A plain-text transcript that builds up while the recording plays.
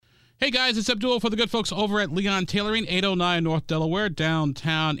Hey guys, it's Abdul for the good folks over at Leon Tailoring, 809 North Delaware,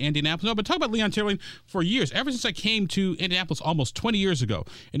 downtown Indianapolis. I've been talking about Leon Tailoring for years, ever since I came to Indianapolis almost 20 years ago.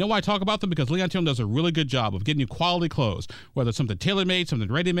 You know why I talk about them? Because Leon Tailoring does a really good job of getting you quality clothes, whether it's something tailor-made, something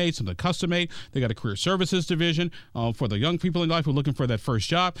ready-made, something custom-made. They got a career services division for the young people in life who are looking for that first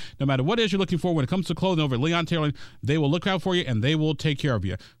job. No matter what it is you're looking for when it comes to clothing over at Leon Tailoring, they will look out for you and they will take care of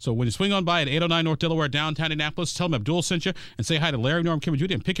you. So when you swing on by at 809 North Delaware, downtown Indianapolis, tell them Abdul sent you and say hi to Larry, Norm, Kim, and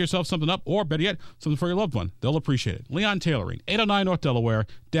Judy and pick yourself something up, or better yet, something for your loved one. They'll appreciate it. Leon Tailoring, 809 North Delaware,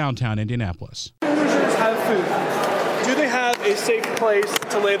 downtown Indianapolis. Hoosiers have food. Do they have a safe place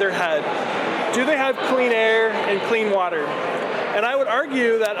to lay their head? Do they have clean air and clean water? And I would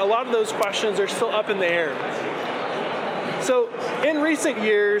argue that a lot of those questions are still up in the air. So in recent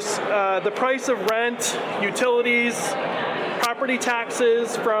years, the price of rent, utilities, property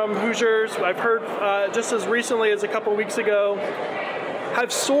taxes from Hoosiers, I've heard just as recently as a couple weeks ago, have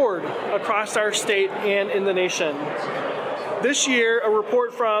soared across our state and in the nation. This year, a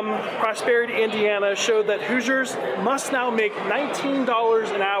report from Prosperity Indiana showed that Hoosiers must now make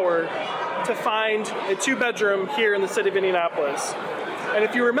 $19 an hour to find a two-bedroom here in the city of Indianapolis. And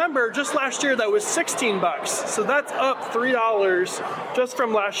if you remember, just last year that was $16, so that's up $3 just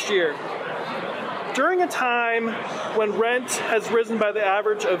from last year. During a time when rent has risen by the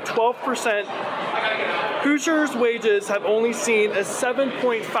average of 12%, Hoosiers' wages have only seen a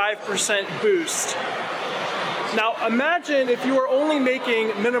 7.5% boost. Now imagine if you are only making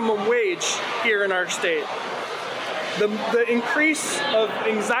minimum wage here in our state. The increase of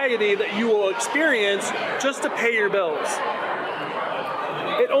anxiety that you will experience just to pay your bills.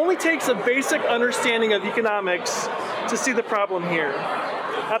 It only takes a basic understanding of economics to see the problem here.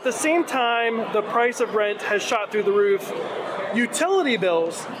 At the same time, the price of rent has shot through the roof. Utility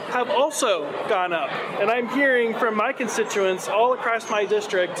bills have also gone up, and I'm hearing from my constituents all across my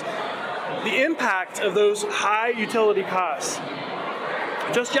district the impact of those high utility costs.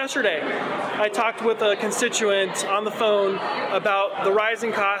 Just yesterday, I talked with a constituent on the phone about the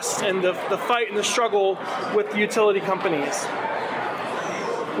rising costs and the fight and the struggle with the utility companies.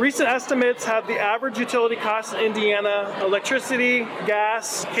 Recent estimates have the average utility costs in Indiana, electricity,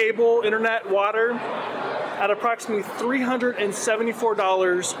 gas, cable, internet, water, at approximately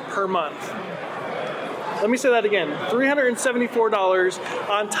 $374 per month. Let me say that again, $374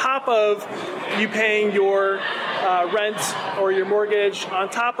 on top of you paying your rent or your mortgage, on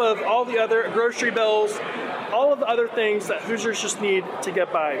top of all the other grocery bills, all of the other things that Hoosiers just need to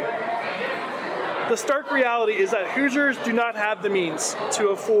get by. The stark reality is that Hoosiers do not have the means to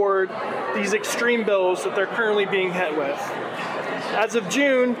afford these extreme bills that they're currently being hit with. As of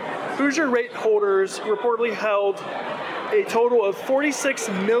June, Hoosier rate holders reportedly held a total of $46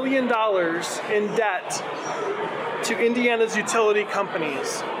 million in debt to Indiana's utility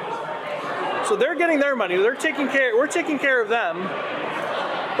companies. So they're getting their money. We're taking care of them.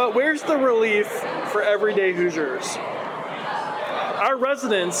 But where's the relief for everyday Hoosiers? Our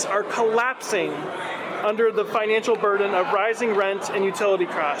residents are collapsing under the financial burden of rising rent and utility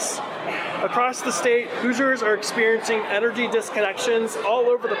costs. Across the state, Hoosiers are experiencing energy disconnections all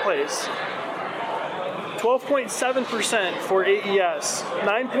over the place. 12.7% for AES,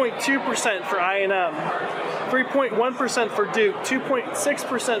 9.2% for I&M, 3.1% for Duke,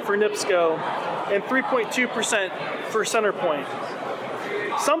 2.6% for NIPSCO, and 3.2% for CenterPoint.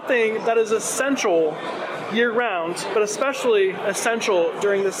 Something that is essential year-round, but especially essential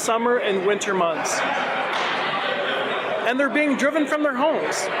during the summer and winter months. And they're being driven from their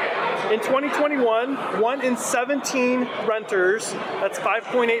homes. In 2021, 1 in 17 renters, that's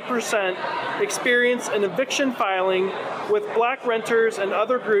 5.8%, experienced an eviction filing, with Black renters and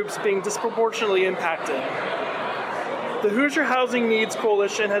other groups being disproportionately impacted. The Hoosier Housing Needs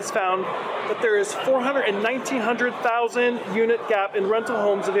Coalition has found that there is 1,900,000 unit gap in rental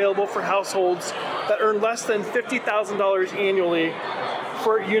homes available for households that earn less than $50,000 annually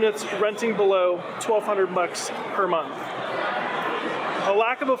for units renting below $1,200 per month. A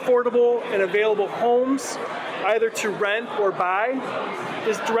lack of affordable and available homes, either to rent or buy,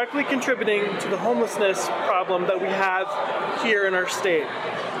 is directly contributing to the homelessness problem that we have here in our state.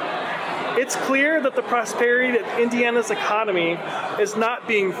 It's clear that the prosperity of Indiana's economy is not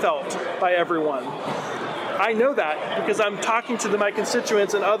being felt by everyone. I know that because I'm talking to my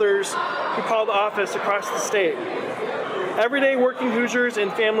constituents and others who call the office across the state. Everyday working Hoosiers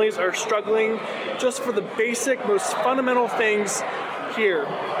and families are struggling just for the basic, most fundamental things here.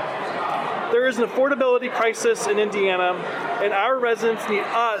 There is an affordability crisis in Indiana, and our residents need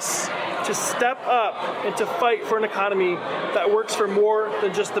us to step up and to fight for an economy that works for more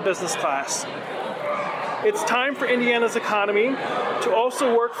than just the business class. It's time for Indiana's economy to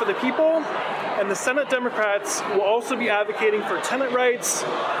also work for the people, and the Senate Democrats will also be advocating for tenant rights,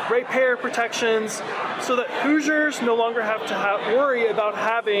 ratepayer protections, so that Hoosiers no longer have to worry about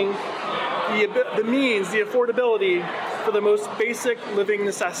having the means, the affordability for the most basic living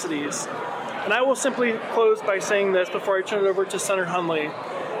necessities. And I will simply close by saying this before I turn it over to Senator Hundley,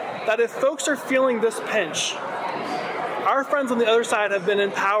 that if folks are feeling this pinch, our friends on the other side have been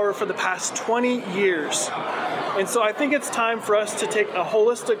in power for the past 20 years. And so I think it's time for us to take a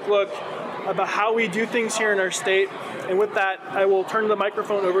holistic look about how we do things here in our state. And with that, I will turn the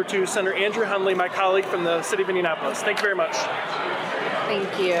microphone over to Senator Andrew Hundley, my colleague from the city of Indianapolis. Thank you very much.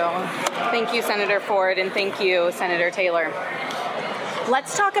 Thank you. Thank you, Senator Ford, and thank you, Senator Taylor.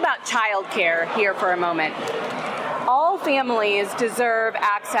 Let's talk about childcare here for a moment. All families deserve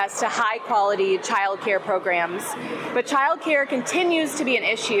access to high-quality childcare programs, but childcare continues to be an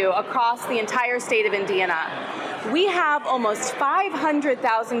issue across the entire state of Indiana. We have almost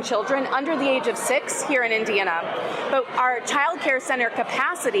 500,000 children under the age of 6 here in Indiana, but our child care center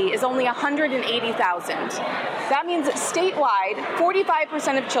capacity is only 180,000. That means that statewide,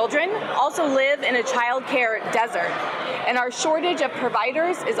 45% of children also live in a child care desert, and our shortage of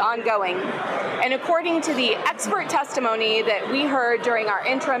providers is ongoing. And according to the expert testimony that we heard during our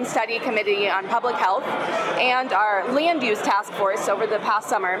interim study committee on public health and our land use task force over the past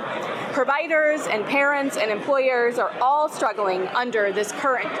summer, providers and parents and employers are all struggling under this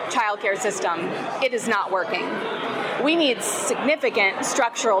current child care system. It is not working. We need significant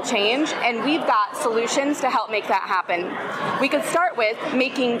structural change, and we've got solutions to help make that happen. We could start with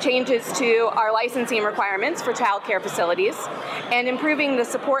making changes to our licensing requirements for child care facilities and improving the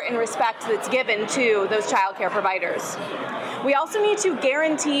support and respect that's given to those child care providers. We also need to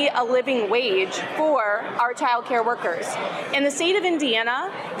guarantee a living wage for our child care workers. In the state of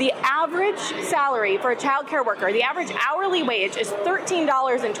Indiana, the average salary for a child care worker, the average hourly wage is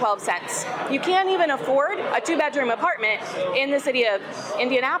 $13.12. You can't even afford a 2-bedroom apartment in the city of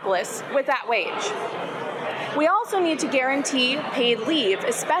Indianapolis with that wage. We also need to guarantee paid leave,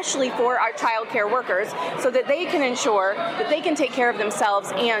 especially for our child care workers, so that they can ensure that they can take care of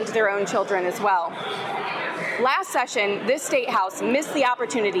themselves and their own children as well. Last session, this State House missed the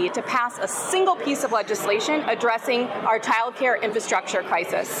opportunity to pass a single piece of legislation addressing our child care infrastructure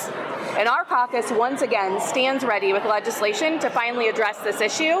crisis. And our caucus once again stands ready with legislation to finally address this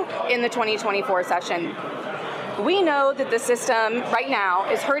issue in the 2024 session. We know that the system right now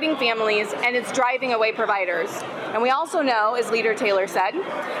is hurting families and it's driving away providers. And we also know, as Leader Taylor said,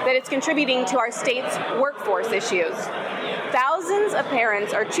 that it's contributing to our state's workforce issues. Thousands of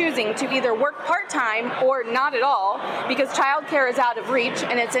parents are choosing to either work part-time or not at all because childcare is out of reach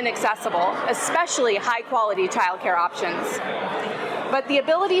and it's inaccessible, especially high-quality childcare options. But the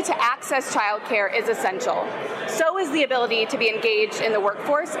ability to access childcare is essential. So is the ability to be engaged in the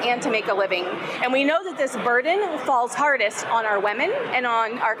workforce and to make a living. And we know that this burden falls hardest on our women and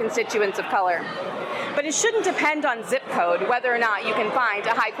on our constituents of color. But it shouldn't depend on zip code whether or not you can find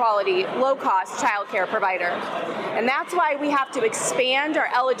a high-quality, low-cost childcare provider. And that's why we have to expand our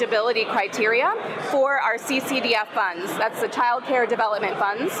eligibility criteria for our CCDF funds, that's the Child Care Development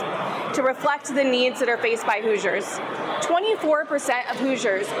Funds, to reflect the needs that are faced by Hoosiers. 24% of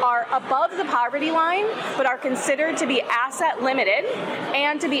Hoosiers are above the poverty line, but are considered to be asset limited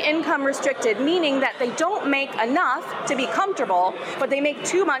and to be income restricted, meaning that they don't make enough to be comfortable, but they make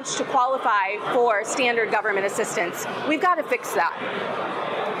too much to qualify for standard government assistance. We've got to fix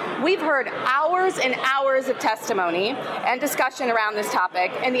that. We've heard hours and hours of testimony and discussion around this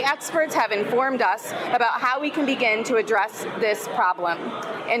topic, and the experts have informed us about how we can begin to address this problem.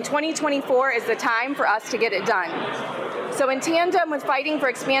 And 2024 is the time for us to get it done. So in tandem with fighting for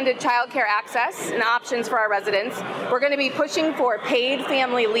expanded child care access and options for our residents, we're going to be pushing for paid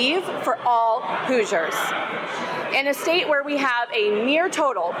family leave for all Hoosiers. In a state where we have a near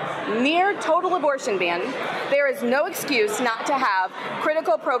total abortion ban, there is no excuse not to have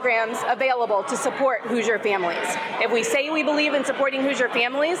critical programs available to support Hoosier families. If we say we believe in supporting Hoosier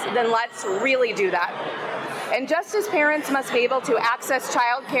families, then let's really do that. And just as parents must be able to access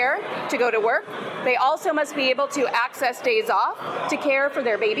child care to go to work, they also must be able to access days off to care for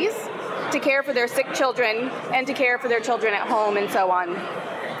their babies, to care for their sick children, and to care for their children at home, and so on.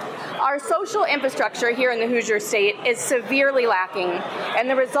 Our social infrastructure here in the Hoosier State is severely lacking, and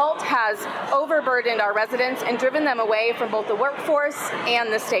the result has overburdened our residents and driven them away from both the workforce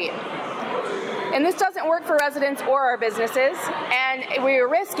and the state. And this doesn't work for residents or our businesses, and we're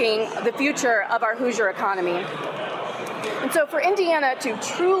risking the future of our Hoosier economy. And so for Indiana to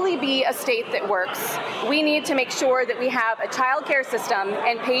truly be a state that works, we need to make sure that we have a child care system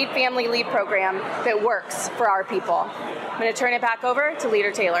and paid family leave program that works for our people. I'm going to turn it back over to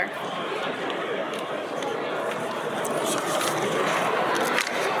Leader Taylor.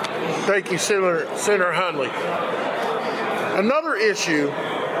 Thank you, Senator Hundley. Another issue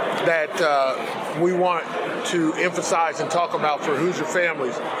that we want to emphasize and talk about for Hoosier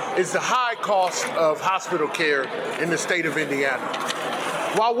families is the high cost of hospital care in the state of Indiana.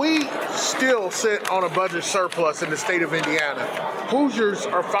 While we still sit on a budget surplus in the state of Indiana, Hoosiers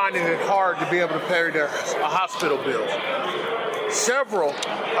are finding it hard to be able to pay their hospital bills. Several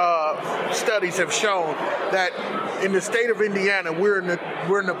studies have shown that in the state of Indiana, we're in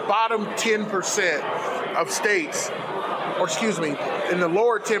the bottom 10% of states, in the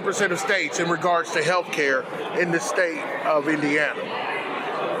lower 10% of states in regards to health care in the state of Indiana.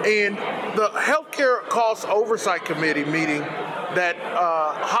 And the Healthcare Cost Oversight Committee meeting that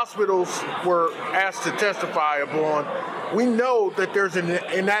hospitals were asked to testify upon, we know that there's an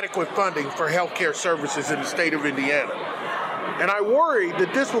inadequate funding for healthcare services in the state of Indiana. And I worry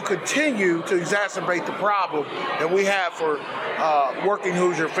that this will continue to exacerbate the problem that we have for working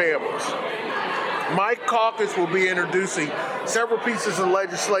Hoosier families. My caucus will be introducing several pieces of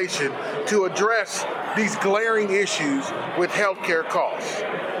legislation to address these glaring issues with healthcare costs.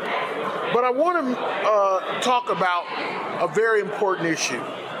 But I want to talk about a very important issue.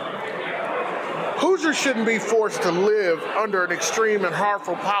 Hoosiers shouldn't be forced to live under an extreme and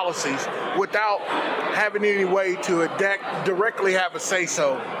harmful policies without having any way to directly have a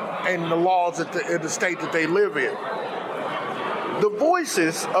say-so in the laws in the state that they live in. The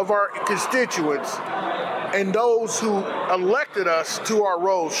voices of our constituents and those who elected us to our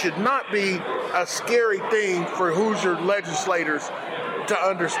roles should not be a scary thing for Hoosier legislators to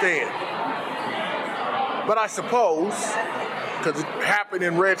understand. But I suppose, because it happened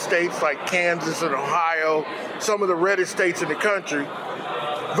in red states like Kansas and Ohio, some of the reddest states in the country,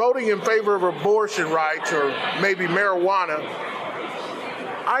 voting in favor of abortion rights or maybe marijuana,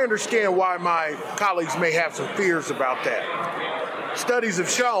 I understand why my colleagues may have some fears about that. Studies have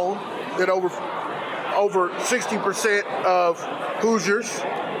shown that over 60% of Hoosiers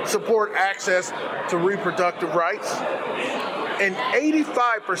support access to reproductive rights, and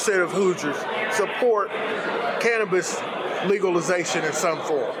 85% of Hoosiers support cannabis legalization in some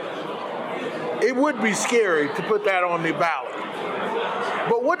form. It would be scary to put that on the ballot.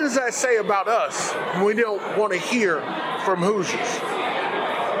 But what does that say about us when we don't want to hear from Hoosiers?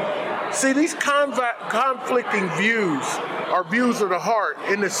 See, these conflicting views are views of the heart,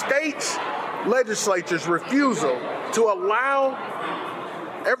 and the state's legislature's refusal to allow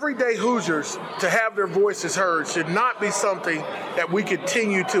everyday Hoosiers to have their voices heard should not be something that we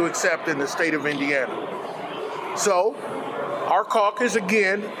continue to accept in the state of Indiana. So, our caucus,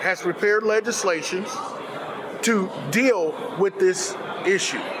 again, has prepared legislation to deal with this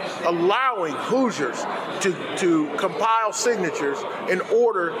issue, allowing Hoosiers to compile signatures in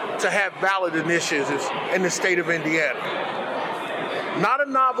order to have ballot initiatives in the state of Indiana. Not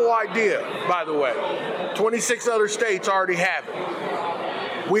a novel idea, by the way. 26 other states already have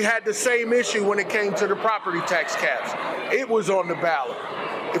it. We had the same issue when it came to the property tax caps. It was on the ballot.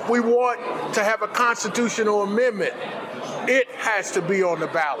 If we want to have a constitutional amendment, it has to be on the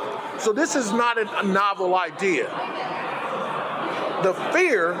ballot. So this is not a novel idea. The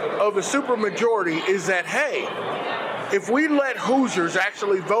fear of a supermajority is that, hey, if we let Hoosiers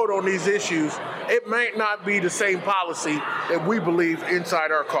actually vote on these issues, it might not be the same policy that we believe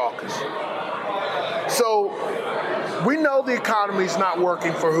inside our caucus. So we know the economy's not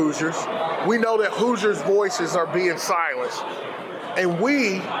working for Hoosiers. We know that Hoosiers' voices are being silenced. And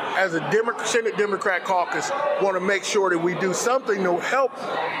we, as a Senate Democrat caucus, want to make sure that we do something to help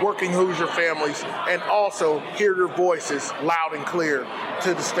working Hoosier families and also hear their voices loud and clear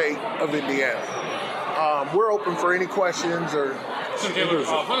to the state of Indiana. We're open for any questions or... Senator Taylor,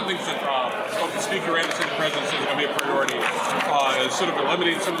 one of the things that both the Speaker and the Senate President said is going to be a priority is sort of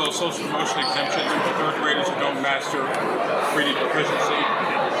eliminating some of those social promotion exemptions for third graders who don't master reading proficiency.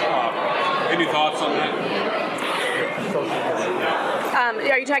 Any thoughts on that?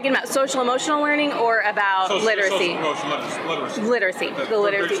 Are you talking about social emotional learning or about literacy? Literacy. The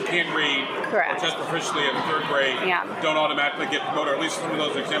literacy. Who can't read or test proficiently in the third grade don't automatically get promoted, or at least some of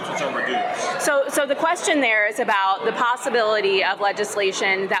those exemptions are reduced. So the question there is about the possibility of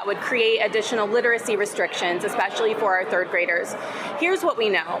legislation that would create additional literacy restrictions, especially for our third graders. Here's what we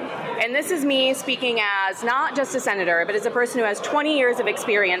know, and this is me speaking as not just a senator, but as a person who has 20 years of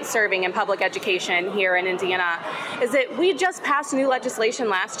experience serving in public education here in Indiana, is that we just passed new legislation legislation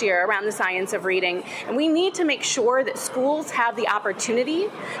last year around the science of reading, and we need to make sure that schools have the opportunity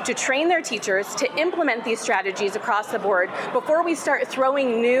to train their teachers to implement these strategies across the board before we start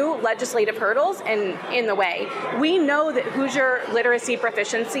throwing new legislative hurdles in the way. We know that Hoosier literacy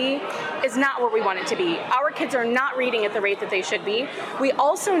proficiency is not where we want it to be. Our kids are not reading at the rate that they should be. We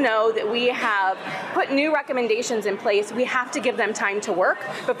also know that we have put new recommendations in place. We have to give them time to work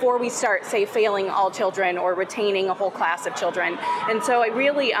before we start, say, failing all children or retaining a whole class of children. And so I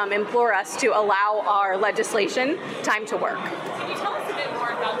really implore us to allow our legislation time to work. Can you tell us a bit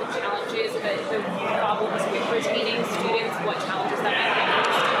more about the challenges, the problems with retaining students, what challenges that might be?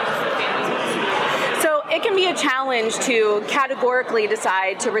 So it can be a challenge to categorically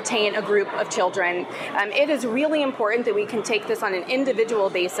decide to retain a group of children. It is really important that we can take this on an individual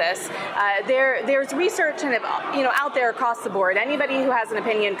basis. There's research out there across the board. Anybody who has an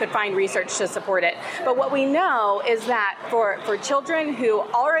opinion could find research to support it. But what we know is that for children who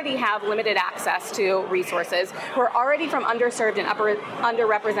already have limited access to resources, who are already from underserved and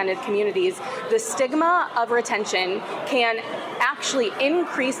underrepresented communities, the stigma of retention can actually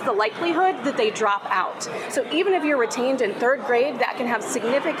increase the likelihood that they drop out. So even if you're retained in third grade, that can have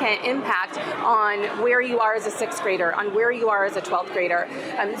significant impact on where you are as a sixth grader, on where you are as a 12th grader.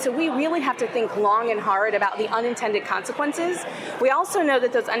 So we really have to think long and hard about the unintended consequences. We also know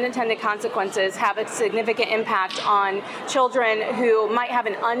that those unintended consequences have a significant impact on children who might have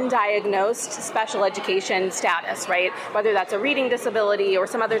an undiagnosed special education status, right? Whether that's a reading disability or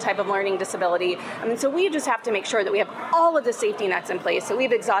some other type of learning disability. So we just have to make sure that we have all of the safety nets in place. So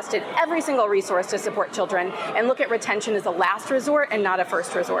we've exhausted every single resource to support children and look at retention as a last resort and not a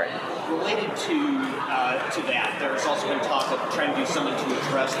first resort. Related to that, there's also been talk of trying to do something to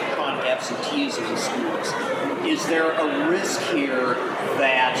address the chronic absenteeism in schools. Is there a risk here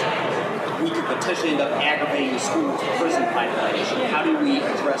that we could potentially end up aggravating the school-to-prison population? How do we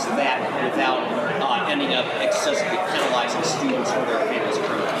address that without ending up excessively penalizing students for their families'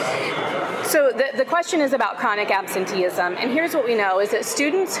 criminals? So the question is about chronic absenteeism, and here's what we know is that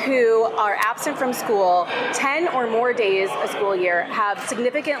students who are absent from school 10 or more days a school year have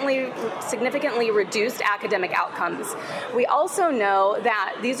significantly reduced academic outcomes. We also know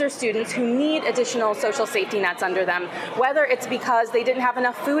that these are students who need additional social safety nets under them, whether it's because they didn't have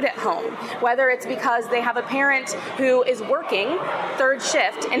enough food at home, whether it's because they have a parent who is working third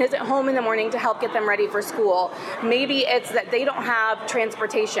shift and is at home in the morning to help get them ready for school. Maybe it's that they don't have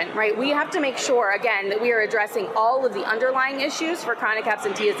transportation, right? We have to make sure, again, that we are addressing all of the underlying issues for chronic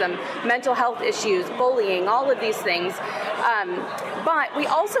absenteeism, mental health issues, bullying, all of these things. But we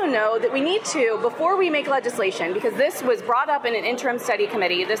also know that we need to, before we make legislation, because this was brought up in an interim study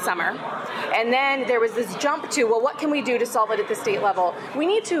committee this summer, and then there was this jump to, well, what can we do to solve it at the state level? We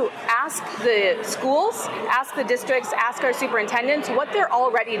need to ask the schools, ask the districts, ask our superintendents what they're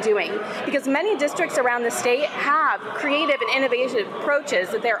already doing, because many districts around the state have creative and innovative approaches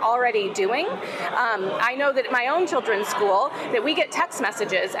that they're already doing. I know that at my own children's school that we get text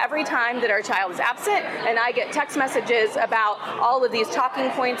messages every time that our child is absent, and I get text messages about all of these talking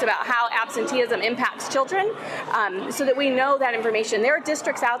points about how absenteeism impacts children, so that we know that information. There are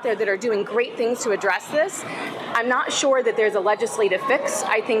districts out there that are doing great things to address this. I'm not sure that there's a legislative fix.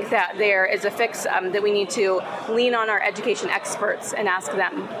 I think that there is a fix that we need to lean on our education experts and ask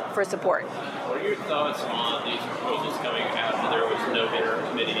them for support. What are your thoughts on these proposals coming after there was no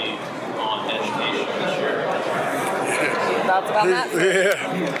intercommittee on education this year? Thoughts about that?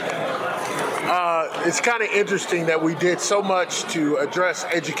 Yeah. It's kind of interesting that we did so much to address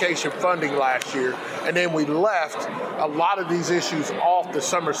education funding last year, and then we left a lot of these issues off the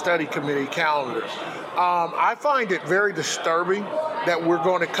summer study committee calendar. I find it very disturbing that we're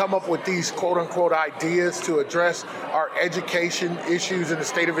going to come up with these quote-unquote ideas to address our education issues in the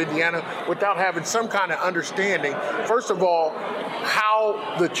state of Indiana without having some kind of understanding, first of all,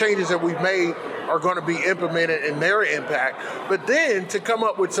 how the changes that we've made are going to be implemented and their impact, but then to come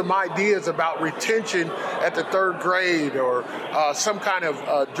up with some ideas about retention at the third grade or some kind of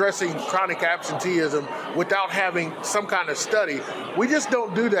addressing chronic absenteeism without having some kind of study. We just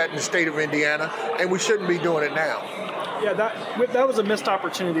don't do that in the state of Indiana, and we shouldn't be doing it now. Yeah, that was a missed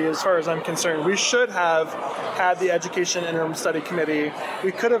opportunity as far as I'm concerned. We should have had the Education Interim Study Committee.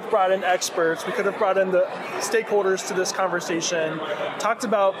 We could have brought in experts. We could have brought in the stakeholders to this conversation, talked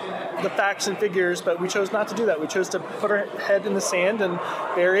about the facts and figures, but we chose not to do that. We chose to put our head in the sand and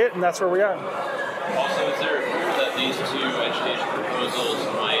bury it, and that's where we are. Also, is there a fear that these two education proposals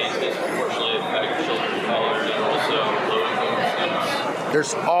might disproportionately affect children of color and also low-income students?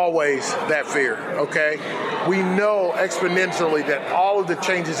 There's always that fear, okay? We know exponentially that all of the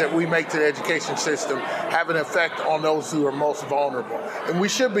changes that we make to the education system have an effect on those who are most vulnerable. And we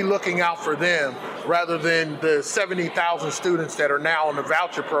should be looking out for them rather than the 70,000 students that are now in the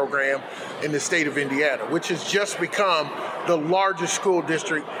voucher program in the state of Indiana, which has just become the largest school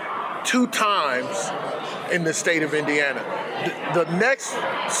district 2 times in the state of Indiana. The next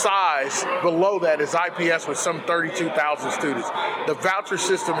size below that is IPS with some 32,000 students. The voucher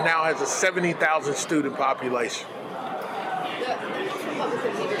system now has a 70,000 student population. The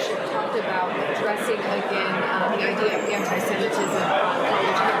Republican leadership talked about addressing again the idea of anti-Semitism on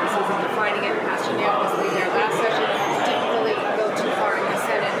college campuses and defining it past unanimously there last session. Didn't really go too far in the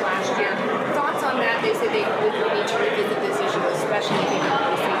Senate last year. Thoughts on that? They say they need to revisit this issue, especially because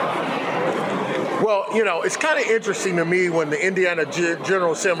well, you know, it's kind of interesting to me when the Indiana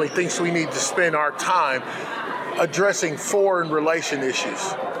General Assembly thinks we need to spend our time addressing foreign relation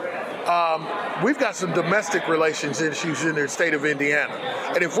issues. We've got some domestic relations issues in the state of Indiana.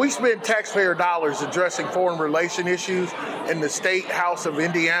 And if we spend taxpayer dollars addressing foreign relation issues in the State House of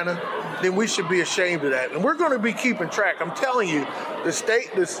Indiana, then we should be ashamed of that. And we're going to be keeping track. I'm telling you, the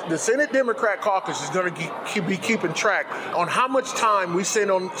Senate Democrat caucus is going to be keeping track on how much time we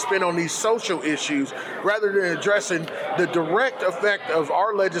spend on these social issues rather than addressing the direct effect of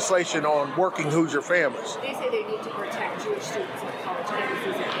our legislation on working Hoosier families. They say they need to protect Jewish students on college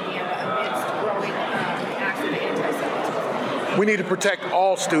campuses in Indiana amidst growing acts of anti-Semitism. We need to protect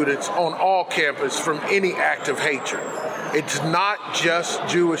all students on all campus from any act of hatred. It's not just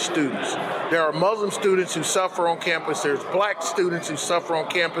Jewish students. There are Muslim students who suffer on campus. There's black students who suffer on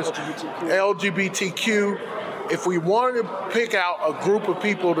campus. LGBTQ. If we wanted to pick out a group of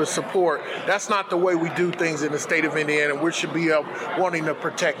people to support, that's not the way we do things in the state of Indiana. We should be wanting to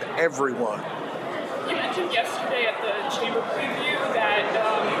protect everyone. You mentioned yesterday at the chamber preview that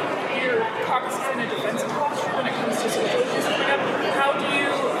your caucus is in a defensive posture when it comes to social issues coming up. How do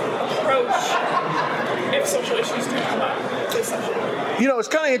you approach if social issues do come up this session? You know, it's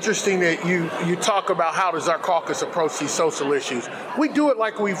kind of interesting that you talk about how does our caucus approach these social issues. We do it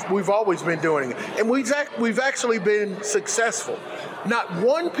like we've always been doing it, and we've actually been successful. Not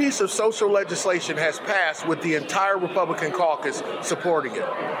one piece of social legislation has passed with the entire Republican caucus supporting it.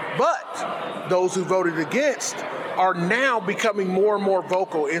 But those who voted against are now becoming more and more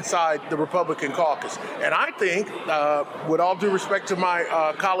vocal inside the Republican caucus. And I think, with all due respect to my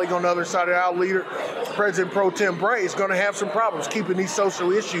colleague on the other side of the aisle, leader, President Pro Tem Bray, is going to have some problems keeping these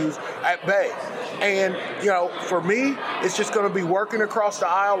social issues at bay. And, you know, for me, it's just going to be working across the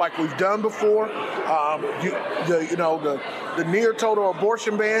aisle like we've done before. The near total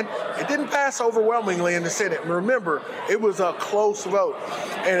abortion ban, it didn't pass overwhelmingly in the Senate. And remember, it was a close vote.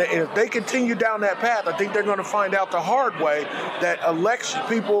 And if they continue down that path, I think they're going to find out the hard way that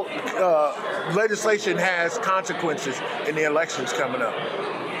legislation has consequences in the elections coming up.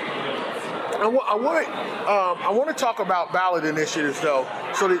 I want to talk about ballot initiatives, though,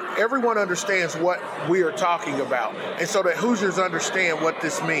 so that everyone understands what we are talking about, and so that Hoosiers understand what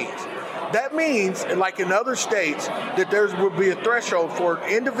this means. That means, like in other states, that there will be a threshold for an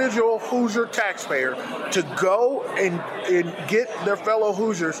individual Hoosier taxpayer to go and get their fellow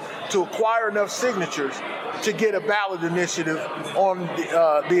Hoosiers to acquire enough signatures to get a ballot initiative on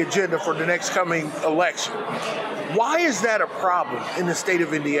the agenda for the next coming election. Why is that a problem in the state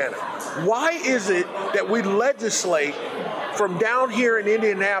of Indiana? Why is it that we legislate from down here in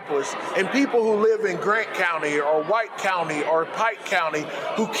Indianapolis and people who live in Grant County or White County or Pike County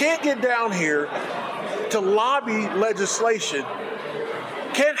who can't get down here to lobby legislation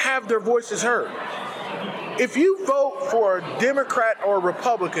can't have their voices heard? If you vote for a Democrat or a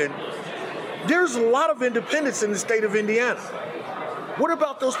Republican, there's a lot of independents in the state of Indiana. What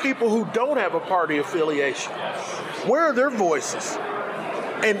about those people who don't have a party affiliation? Where are their voices?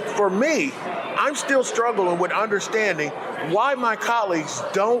 And for me, I'm still struggling with understanding why my colleagues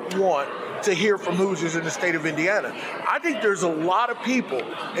don't want to hear from Hoosiers in the state of Indiana. I think there's a lot of people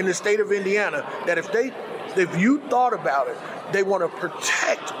in the state of Indiana that if you thought about it, they want to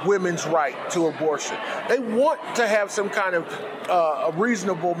protect women's right to abortion. They want to have some kind of a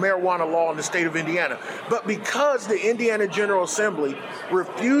reasonable marijuana law in the state of Indiana. But because the Indiana General Assembly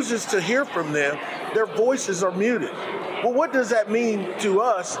refuses to hear from them, their voices are muted. Well, what does that mean to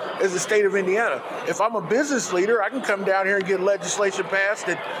us as the state of Indiana? If I'm a business leader, I can come down here and get legislation passed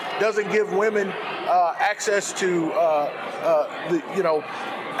that doesn't give women access to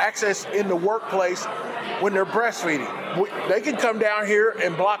access in the workplace when they're breastfeeding. They can come down here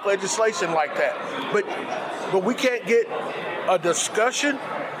and block legislation like that. But we can't get a discussion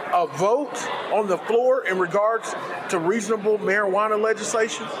a vote on the floor in regards to reasonable marijuana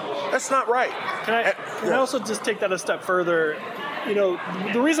legislation, that's not right. Can I also just take that a step further? You know,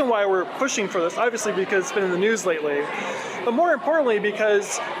 the reason why we're pushing for this, obviously because it's been in the news lately, but more importantly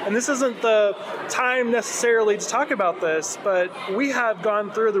because, and this isn't the time necessarily to talk about this, but we have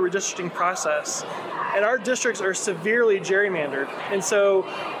gone through the redistricting process, and our districts are severely gerrymandered. And so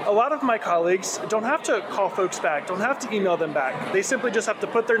a lot of my colleagues don't have to call folks back, don't have to email them back. They simply just have to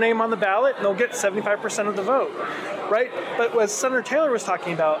put their name on the ballot and they'll get 75% of the vote, right? But as Senator Taylor was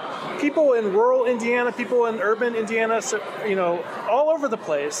talking about, people in rural Indiana, people in urban Indiana, you know, all over the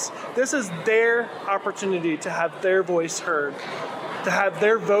place, this is their opportunity to have their voice heard, to have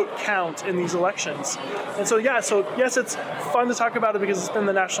their vote count in these elections. And so yes, it's fun to talk about it because it's been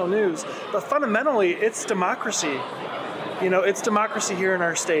the national news, but fundamentally, it's democracy. You know, it's democracy here in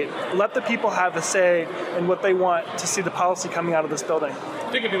our state. Let the people have a say in what they want to see the policy coming out of this building.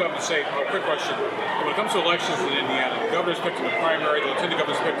 I think I do have to say, a quick question. When it comes to elections in Indiana, the governor's picked in the primary, the lieutenant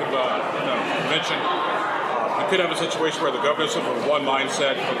governor's picked in the convention. You could have a situation where the governor's in one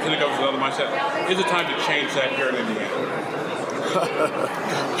mindset, the lieutenant governor's in another mindset. Is it time to change that here in Indiana?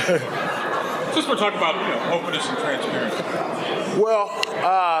 Since we're talking about openness and transparency. Well,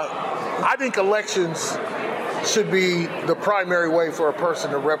 I think elections should be the primary way for a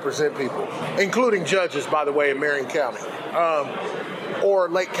person to represent people, including judges, by the way, in Marion County, or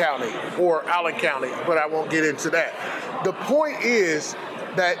Lake County, or Allen County, but I won't get into that. The point is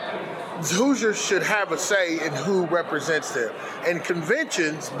that Hoosiers should have a say in who represents them, and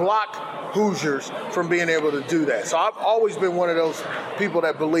conventions block Hoosiers from being able to do that. So I've always been one of those people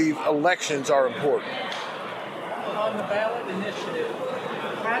that believe elections are important. On the ballot initiative,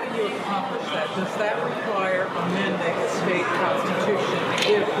 how do you accomplish that? Does that require amending the state constitution to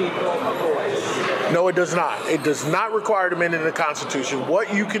give people a voice? No, it does not. It does not require amending the Constitution.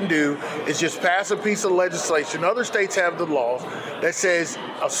 What you can do is just pass a piece of legislation. Other states have the law that says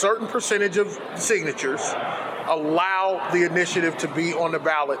a certain percentage of signatures allow the initiative to be on the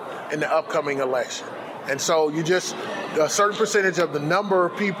ballot in the upcoming election. And so you just, a certain percentage of the number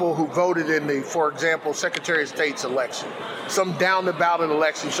of people who voted in the, for example, Secretary of State's election, some down the ballot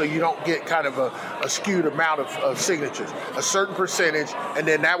election, so you don't get kind of a skewed amount of signatures, a certain percentage, and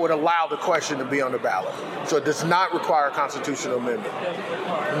then that would allow the question to be on the ballot. So it does not require a constitutional amendment.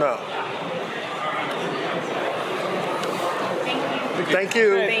 No. Thank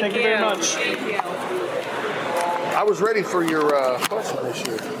you. Thank you very much. Thank you. I was ready for your question this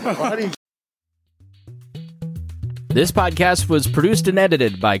year. How do you This podcast was produced and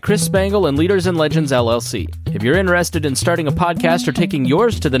edited by Chris Spangle and Leaders and Legends, LLC. If you're interested in starting a podcast or taking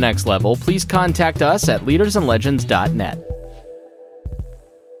yours to the next level, please contact us at leadersandlegends.net.